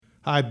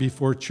Hi,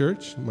 B4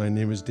 Church. My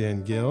name is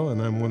Dan Gill,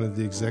 and I'm one of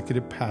the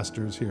executive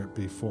pastors here at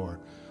B4.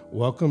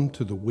 Welcome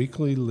to the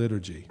weekly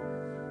Liturgy.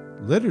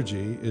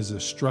 Liturgy is a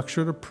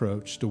structured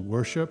approach to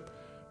worship,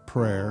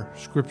 prayer,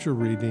 scripture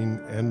reading,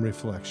 and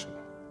reflection.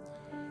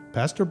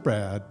 Pastor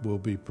Brad will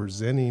be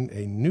presenting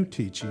a new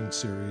teaching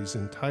series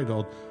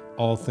entitled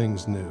All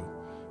Things New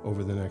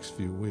over the next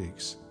few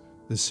weeks.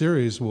 The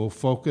series will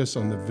focus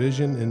on the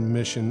vision and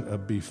mission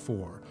of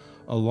B4,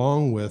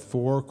 along with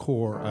 4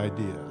 core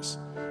ideas,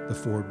 the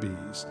 4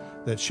 B's,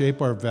 that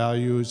shape our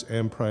values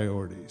and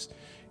priorities.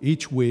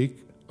 Each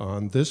week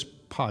on this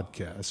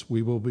podcast,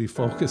 we will be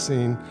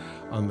focusing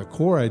on the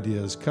core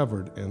ideas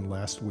covered in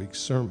last week's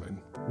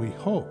sermon. We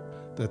hope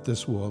that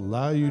this will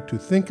allow you to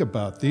think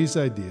about these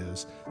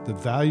ideas, the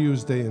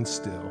values they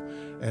instill,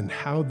 and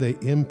how they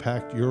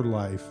impact your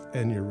life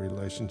and your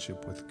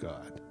relationship with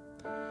God.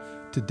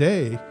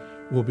 Today,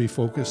 we'll be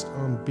focused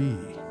on B.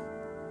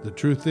 The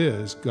truth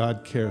is,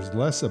 God cares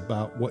less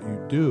about what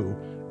you do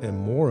and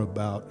more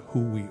about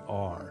who we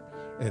are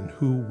and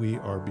who we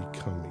are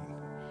becoming.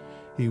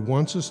 He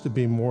wants us to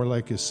be more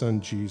like His Son,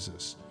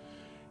 Jesus.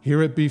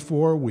 Here at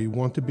B4, we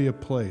want to be a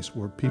place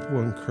where people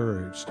are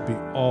encouraged to be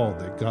all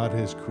that God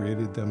has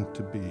created them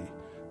to be.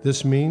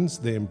 This means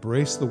they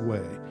embrace the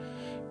way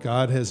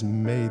God has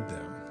made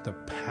them, the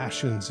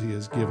passions He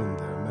has given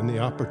them, and the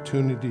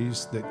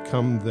opportunities that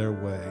come their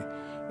way.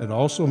 It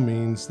also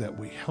means that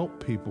we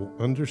help people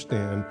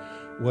understand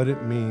what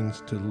it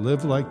means to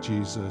live like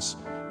Jesus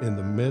in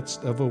the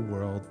midst of a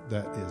world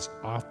that is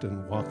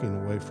often walking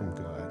away from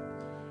God.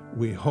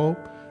 We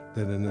hope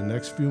that in the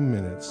next few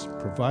minutes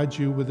provide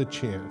you with a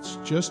chance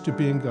just to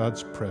be in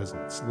God's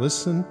presence.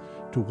 Listen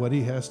to what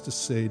He has to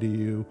say to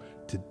you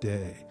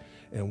today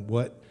and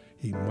what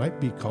He might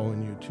be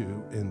calling you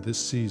to in this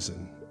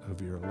season of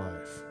your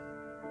life.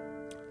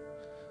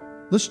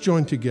 Let's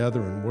join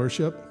together in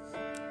worship.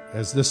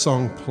 As this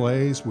song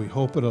plays, we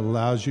hope it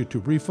allows you to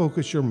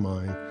refocus your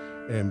mind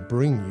and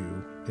bring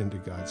you into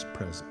God's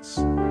presence.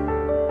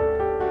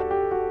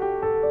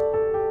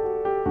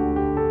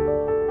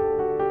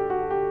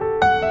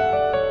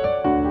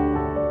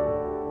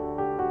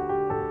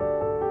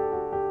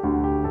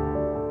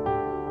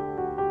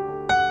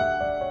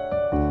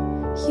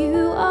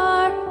 You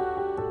are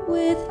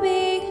with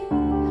me.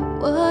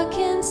 What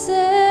can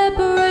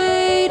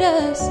separate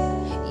us?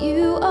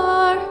 You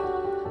are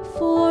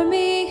for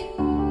me.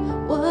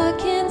 What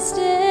can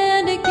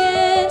stand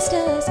against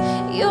us?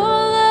 Your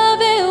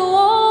love, it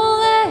won't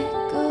let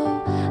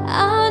go.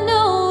 I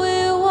know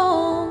it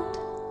won't.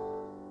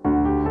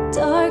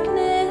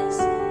 Darkness,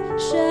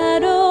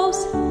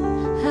 shadows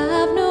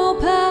have no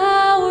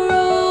power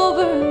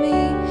over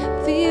me.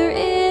 Fear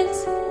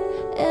is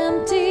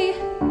empty.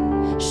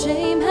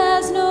 Shame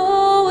has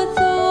no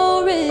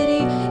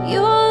authority.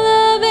 Your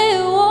love,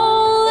 it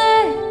won't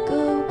let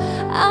go.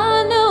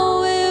 I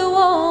know it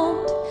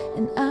won't.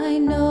 And I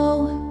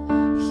know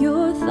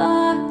your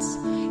thoughts,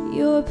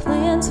 your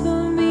plans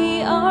for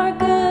me are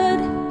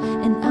good.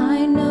 And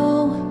I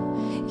know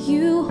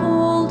you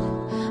hold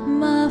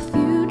my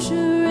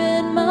future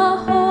and my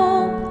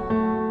hope.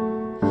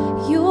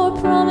 Your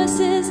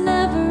promises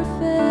never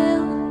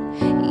fail.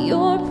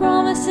 Your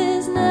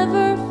promises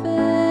never fail.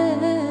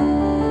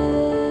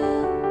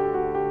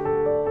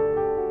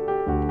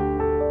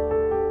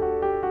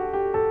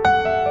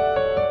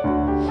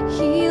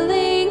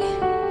 Healing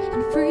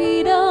and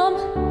freedom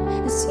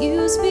as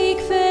you speak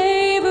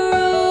favor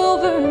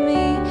over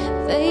me.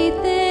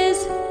 Faith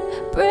is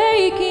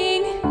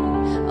breaking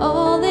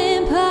all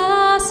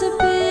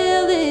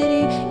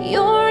impossibility.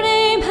 Your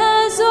name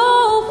has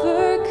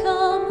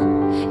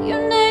overcome,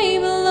 your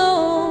name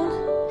alone.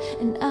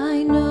 And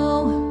I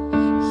know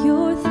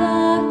your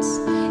thoughts,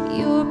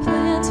 your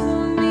plans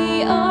for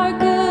me are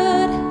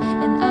good.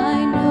 And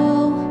I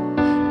know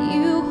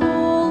you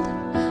hold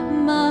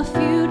my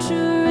future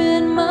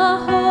and my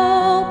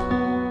hope.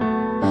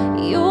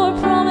 Your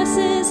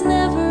promises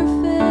never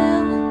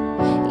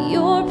fail.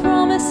 Your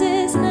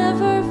promises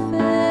never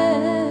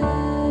fail.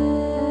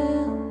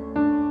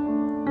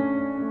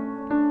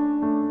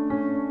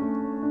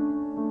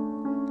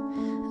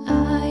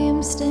 I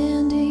am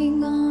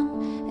standing on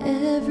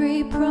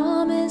every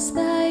promise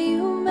that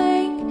you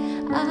make.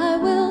 I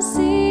will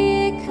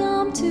see it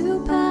come to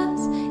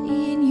pass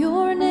in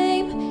your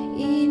name,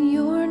 in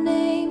your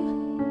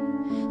name.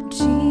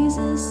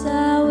 Jesus,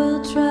 I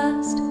will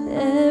trust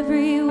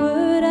every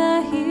word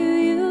I hear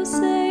you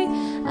say.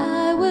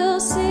 I will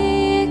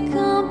see it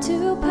come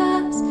to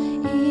pass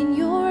in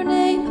your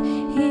name,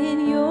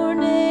 in your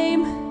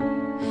name.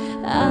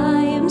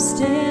 I am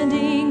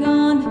standing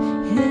on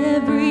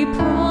every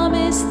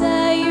promise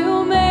that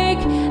you make.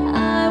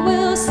 I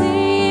will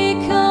see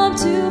it come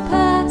to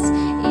pass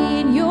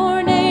in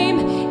your name,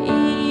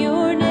 in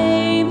your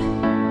name.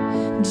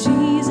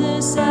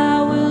 Jesus,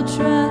 I will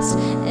trust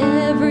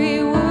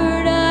every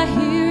word I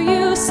hear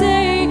you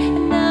say,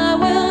 and I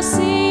will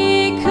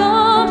see it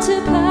come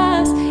to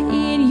pass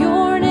in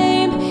your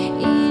name,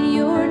 in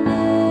your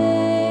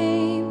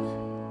name.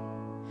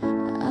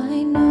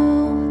 I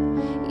know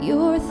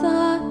your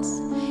thoughts,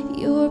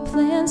 your plans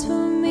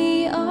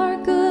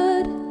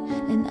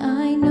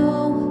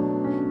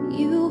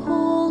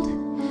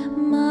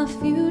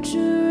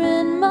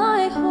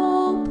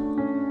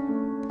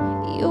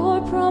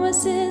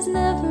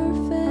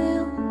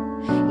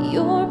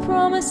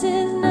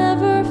promises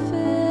never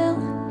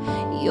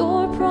fail.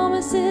 Your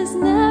promises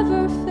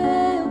never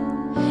fail.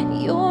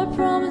 Your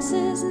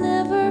promises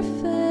never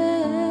fail.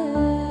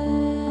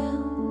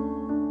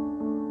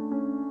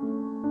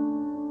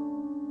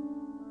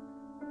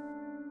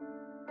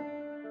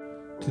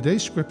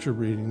 Today's scripture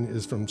reading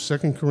is from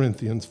 2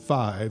 Corinthians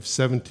 5,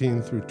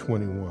 17 through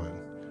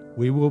 21.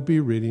 We will be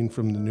reading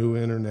from the New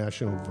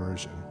International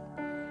Version.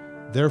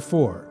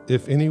 Therefore,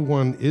 if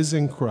anyone is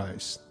in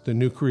Christ, the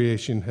new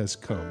creation has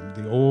come.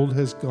 The old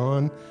has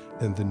gone,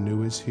 and the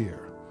new is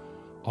here.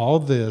 All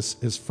this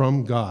is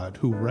from God,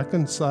 who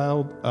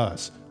reconciled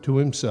us to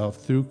himself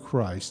through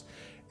Christ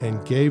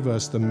and gave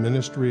us the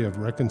ministry of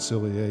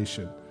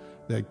reconciliation,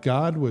 that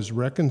God was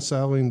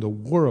reconciling the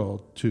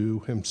world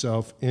to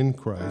himself in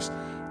Christ,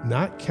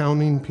 not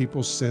counting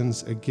people's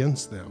sins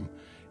against them,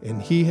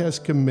 and he has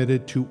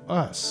committed to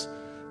us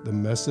the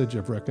message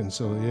of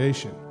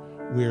reconciliation.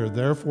 We are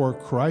therefore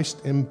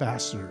Christ's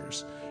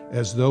ambassadors,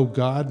 as though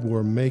God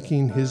were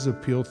making his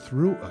appeal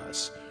through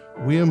us.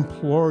 We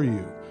implore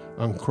you,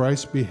 on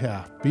Christ's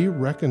behalf, be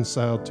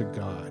reconciled to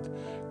God.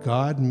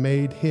 God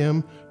made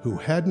him who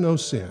had no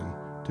sin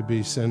to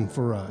be sin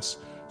for us,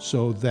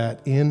 so that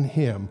in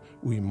him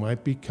we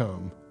might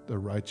become the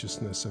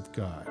righteousness of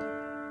God.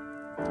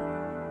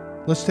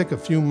 Let's take a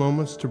few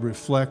moments to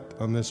reflect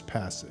on this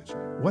passage.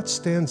 What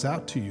stands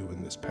out to you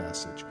in this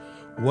passage?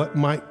 What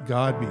might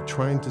God be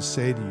trying to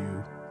say to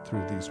you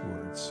through these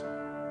words?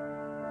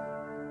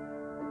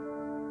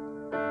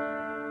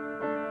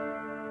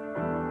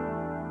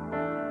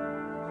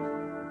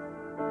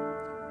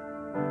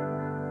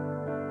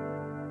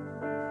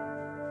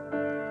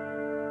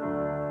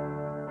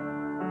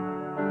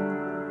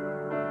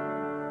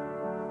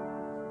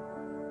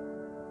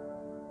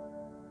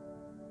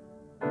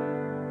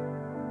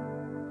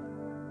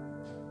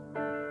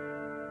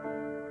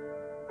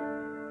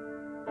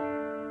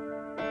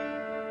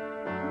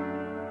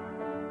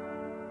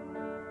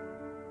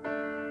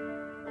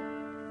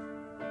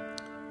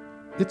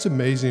 It's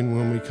amazing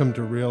when we come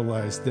to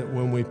realize that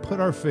when we put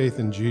our faith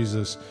in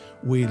Jesus,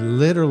 we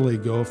literally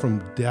go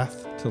from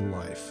death to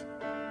life.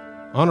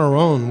 On our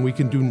own, we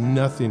can do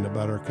nothing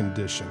about our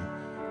condition.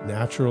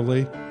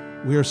 Naturally,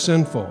 we are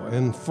sinful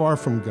and far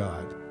from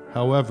God.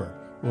 However,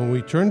 when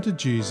we turn to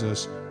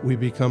Jesus, we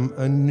become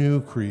a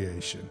new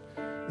creation.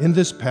 In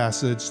this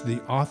passage,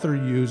 the author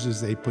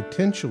uses a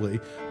potentially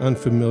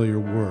unfamiliar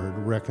word,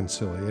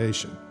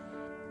 reconciliation.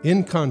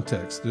 In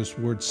context, this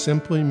word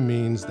simply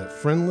means that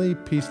friendly,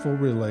 peaceful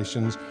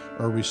relations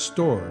are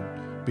restored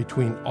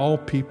between all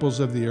peoples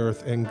of the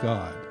earth and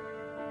God,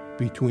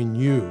 between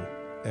you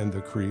and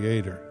the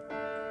Creator.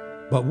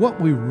 But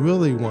what we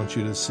really want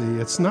you to see,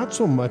 it's not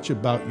so much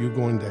about you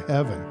going to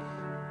heaven.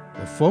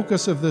 The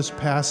focus of this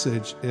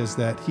passage is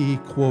that he,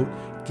 quote,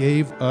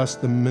 gave us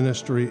the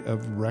ministry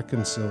of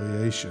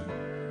reconciliation.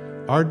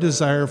 Our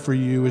desire for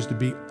you is to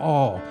be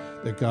all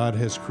that God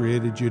has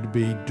created you to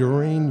be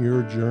during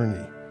your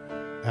journey.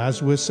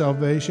 As with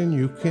salvation,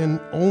 you can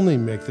only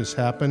make this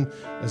happen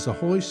as the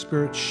Holy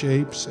Spirit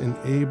shapes,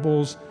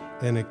 enables,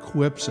 and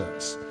equips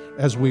us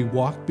as we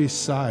walk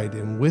beside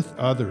and with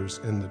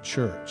others in the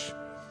church.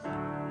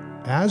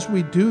 As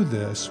we do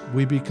this,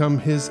 we become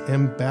his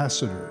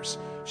ambassadors,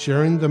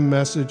 sharing the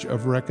message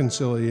of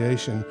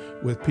reconciliation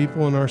with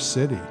people in our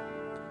city.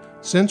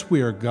 Since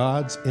we are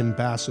God's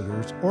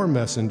ambassadors or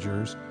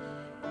messengers,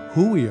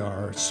 who we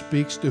are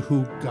speaks to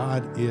who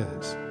God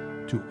is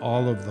to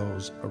all of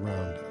those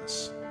around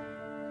us.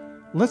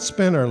 Let's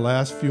spend our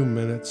last few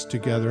minutes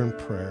together in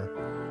prayer.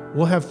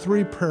 We'll have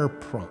 3 prayer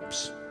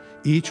prompts.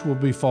 Each will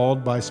be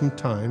followed by some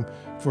time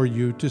for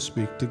you to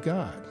speak to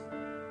God.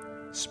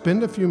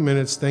 Spend a few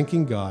minutes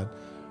thanking God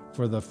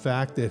for the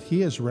fact that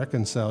he has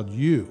reconciled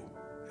you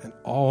and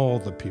all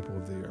the people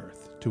of the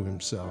earth to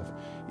himself,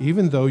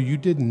 even though you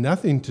did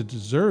nothing to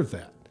deserve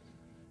that.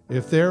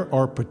 If there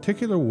are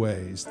particular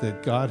ways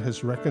that God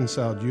has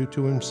reconciled you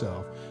to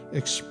himself,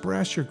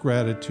 express your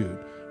gratitude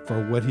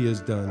for what he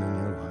has done in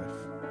your life.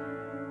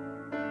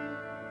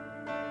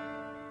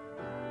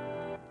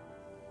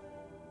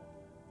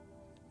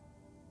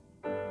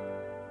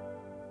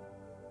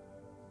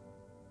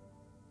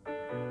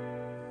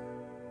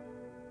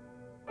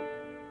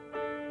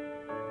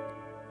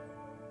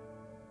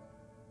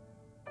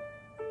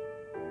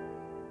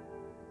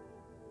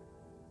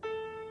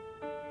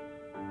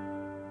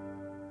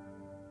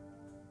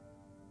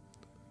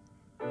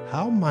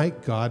 How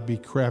might God be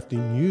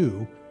crafting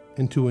you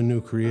into a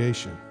new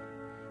creation?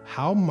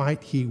 How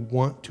might he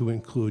want to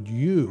include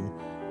you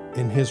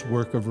in his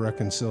work of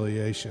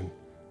reconciliation?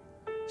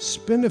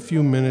 Spend a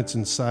few minutes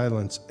in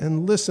silence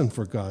and listen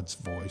for God's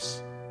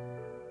voice.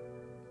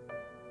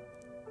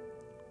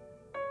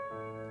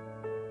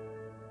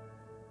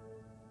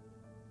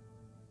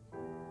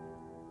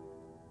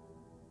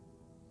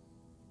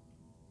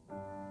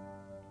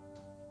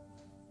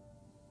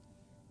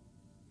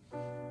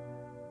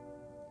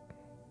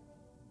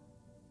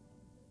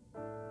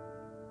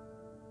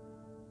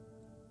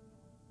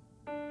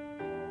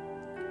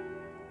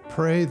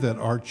 Pray that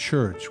our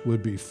church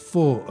would be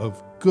full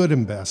of good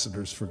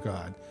ambassadors for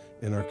God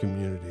in our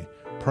community.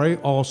 Pray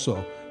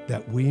also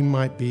that we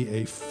might be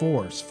a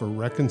force for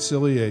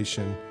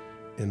reconciliation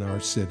in our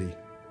city.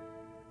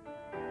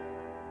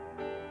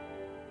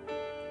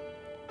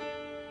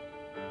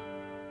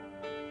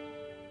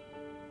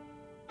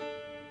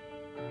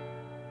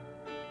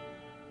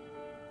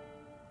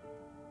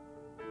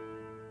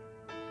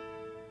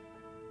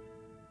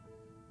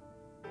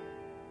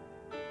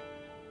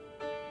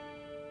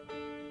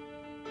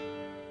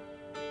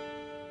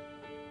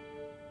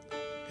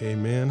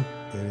 Amen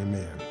and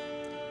amen.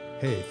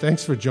 Hey,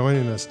 thanks for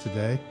joining us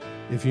today.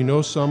 If you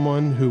know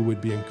someone who would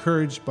be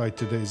encouraged by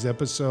today's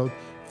episode,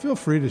 feel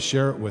free to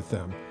share it with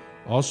them.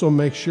 Also,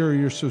 make sure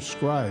you're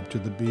subscribed to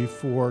the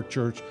B4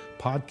 Church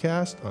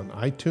podcast on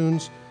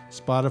iTunes,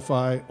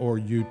 Spotify, or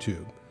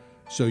YouTube,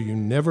 so you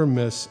never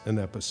miss an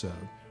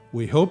episode.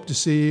 We hope to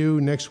see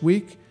you next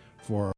week for